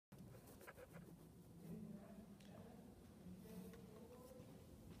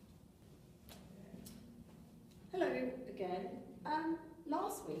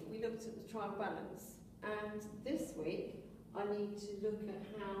looked at the trial balance, and this week I need to look at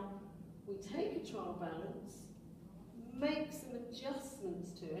how we take a trial balance, make some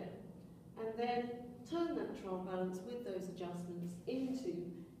adjustments to it, and then turn that trial balance with those adjustments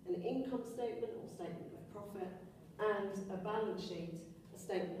into an income statement or statement of profit, and a balance sheet, a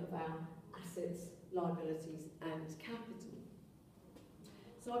statement of our assets, liabilities and capital.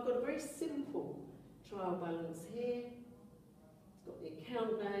 So I've got a very simple trial balance here. It's got the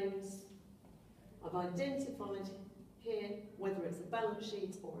account names. I've identified here whether it's a balance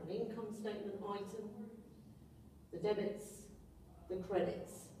sheet or an income statement item, the debits, the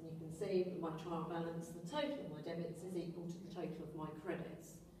credits. And you can see that my trial balance, the total of my debits is equal to the total of my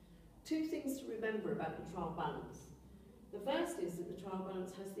credits. Two things to remember about the trial balance. The first is that the trial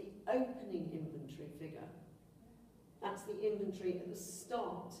balance has the opening inventory figure. That's the inventory at the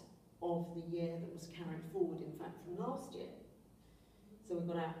start of the year that was carried forward, in fact, from last year. So we've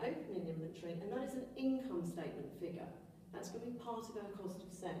got our opening inventory, and that is an income statement figure. That's going to be part of our cost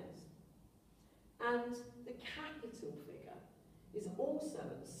of sales. And the capital figure is also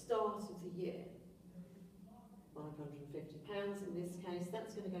at the start of the year. £550 in this case,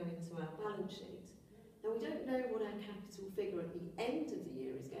 that's going to go into our balance sheet. Now we don't know what our capital figure at the end of the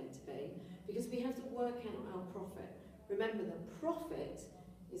year is going to be, because we have to work out our profit. Remember, the profit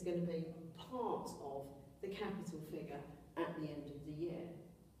is going to be part of the capital figure at the end of the year.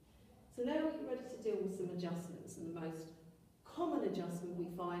 So now we're ready to deal with some adjustments, and the most common adjustment we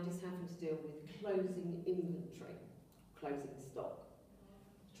find is having to deal with closing inventory, closing stock.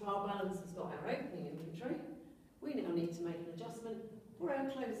 The trial balance has got our opening inventory. We now need to make an adjustment for our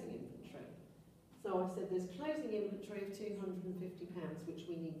closing inventory. So I've said there's closing inventory of £250 which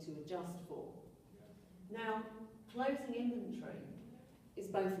we need to adjust for. Now, closing inventory is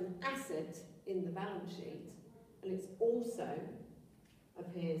both an asset in the balance sheet, and it also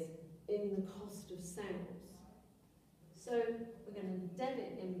appears in the cost of sales. So we're going to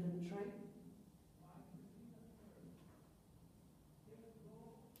debit inventory,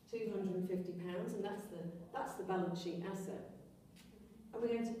 £250, and that's the balance sheet asset. And we're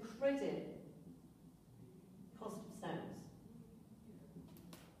going to credit cost of sales.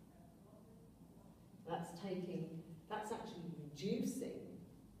 That's actually reducing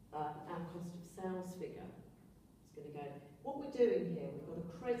our cost of sales figure. It's going to go. What we're doing here, we've got a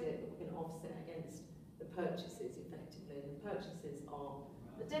credit that we're going to offset against the purchases effectively. The purchases are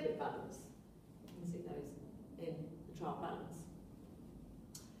the debit balance. You can see those in the trial balance.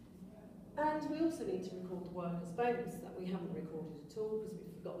 And we also need to record the workers' bonus that we haven't recorded at all because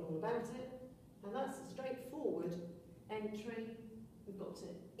we've forgotten all about it. And that's a straightforward entry. We've got to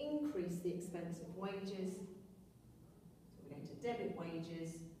increase the expense of wages. So we're going to debit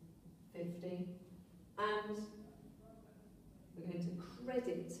wages, 50, and we're going to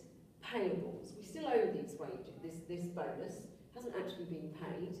credit payables. We still owe these wages. This bonus hasn't actually been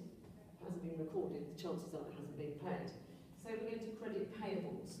paid, hasn't been recorded. The chances are it hasn't been paid. So we're going to credit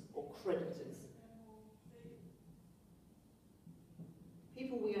payables or creditors.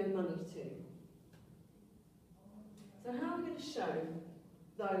 People we owe money to. So how are we going to show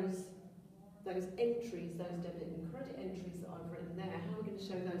those entries, those debit and credit entries that I've written there? How are we going to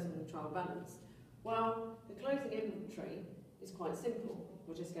show those on the trial balance? Well, the closing inventory is quite simple.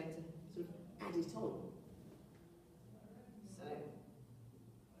 We're just going to sort of add it on. So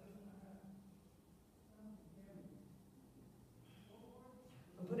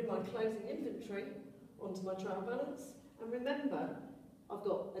I'm putting my closing inventory onto my trial balance, and remember, I've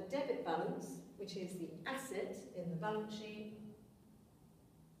got a debit balance, which is the asset in the balance sheet,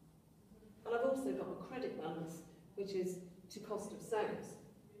 and I've also got a credit balance, which is to cost of sales.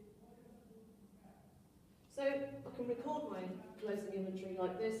 So I can record my closing inventory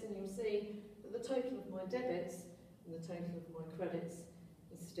like this, and you'll see that the total of my debits and the total of my credits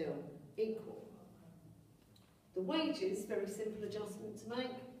is still equal. The wages, very simple adjustment to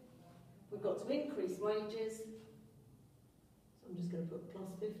make. We've got to increase wages. So I'm just going to put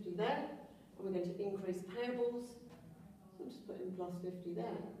plus 50 there. And we're going to increase payables. So I'm just putting plus 50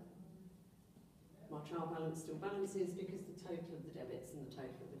 there. My trial balance still balances because the total of the debits and the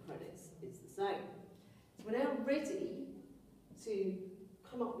total of the credits is the same. So we're now ready to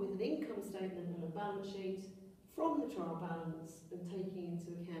come up with an income statement and a balance sheet from the trial balance and taking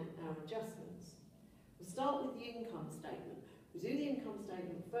into account our adjustments. We'll start with the income statement. We'll do the income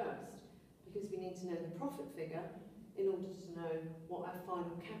statement first because we need to know the profit figure in order to know what our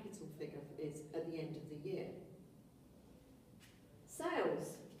final capital figure is at the end of the year.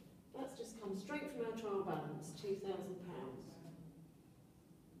 Sales, that's just come straight from our trial balance, £2,000.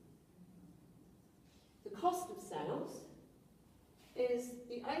 The cost of sales is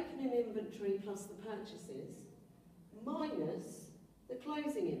the the opening inventory plus the purchases minus the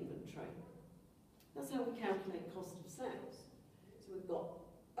closing inventory. That's how we calculate cost of sales. So we've got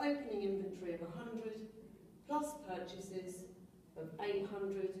opening inventory of 100 plus purchases of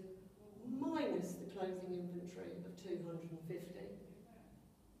 800 minus the closing inventory of 250.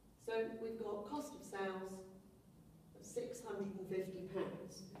 So we've got cost of sales of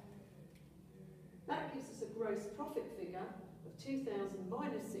 £650. That gives us a gross profit figure of 2,000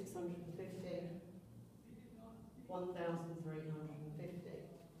 minus 650, 1,350.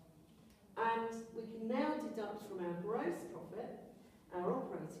 And we can now deduct from our gross profit our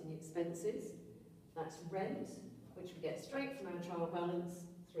operating expenses. That's rent, which we get straight from our trial balance,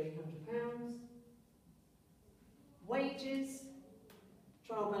 £300. Wages,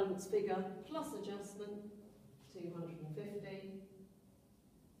 trial balance figure plus adjustment, 250.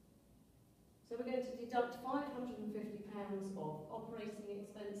 So we're going to deduct £550 of operating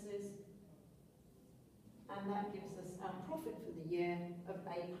expenses, and that gives us our profit for the year of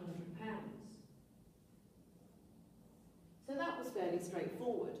 £800. So that was fairly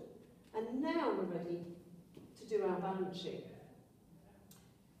straightforward. And now we're ready to do our balance sheet.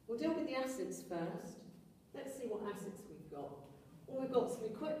 We'll deal with the assets first. Let's see what assets we've got. Well, we've got some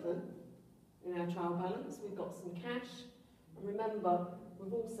equipment in our trial balance, we've got some cash, and remember,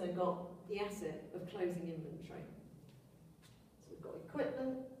 we've also got the asset of closing inventory. So we've got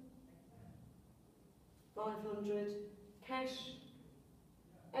equipment, 500, cash,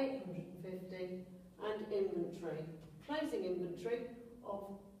 850, and inventory. Closing inventory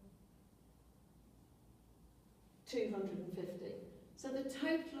of 250. So the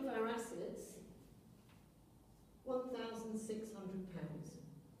total of our assets, £1,600.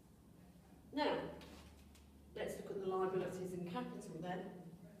 Now, let's look at the liabilities and capital then.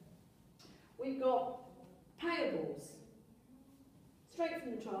 We've got payables, straight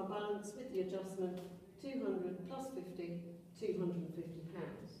from the trial balance with the adjustment, 200 plus 50,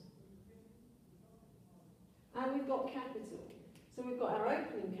 £250. And we've got capital. So we've got our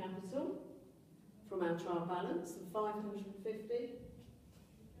opening capital from our trial balance of 550,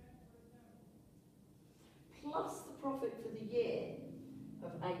 plus the profit for the year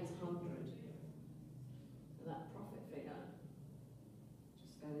of 800. So that profit figure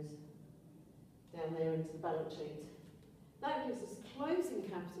just goes down there into the balance sheet. That gives us closing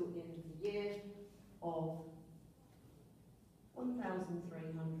capital at the end of the year of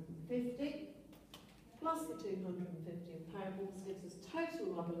 1,350 plus the 250 of payables gives us total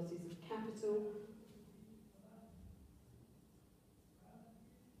liabilities of capital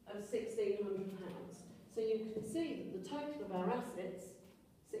of £1,600. So you can see that the total of our assets,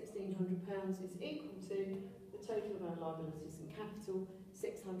 £1,600, is equal to the total of our liabilities and capital,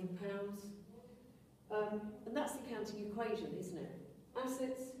 £600. And that's the accounting equation, isn't it?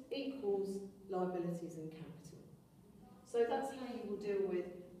 Assets equals liabilities and capital. So that's how you will deal with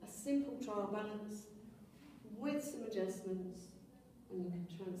a simple trial balance with some adjustments, and you can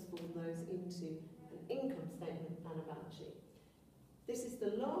transform those into an income statement and a balance sheet. This is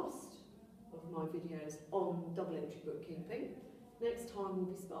the last of my videos on double entry bookkeeping. Next time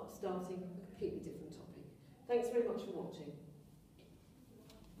we'll be starting a completely different topic. Thanks very much for watching.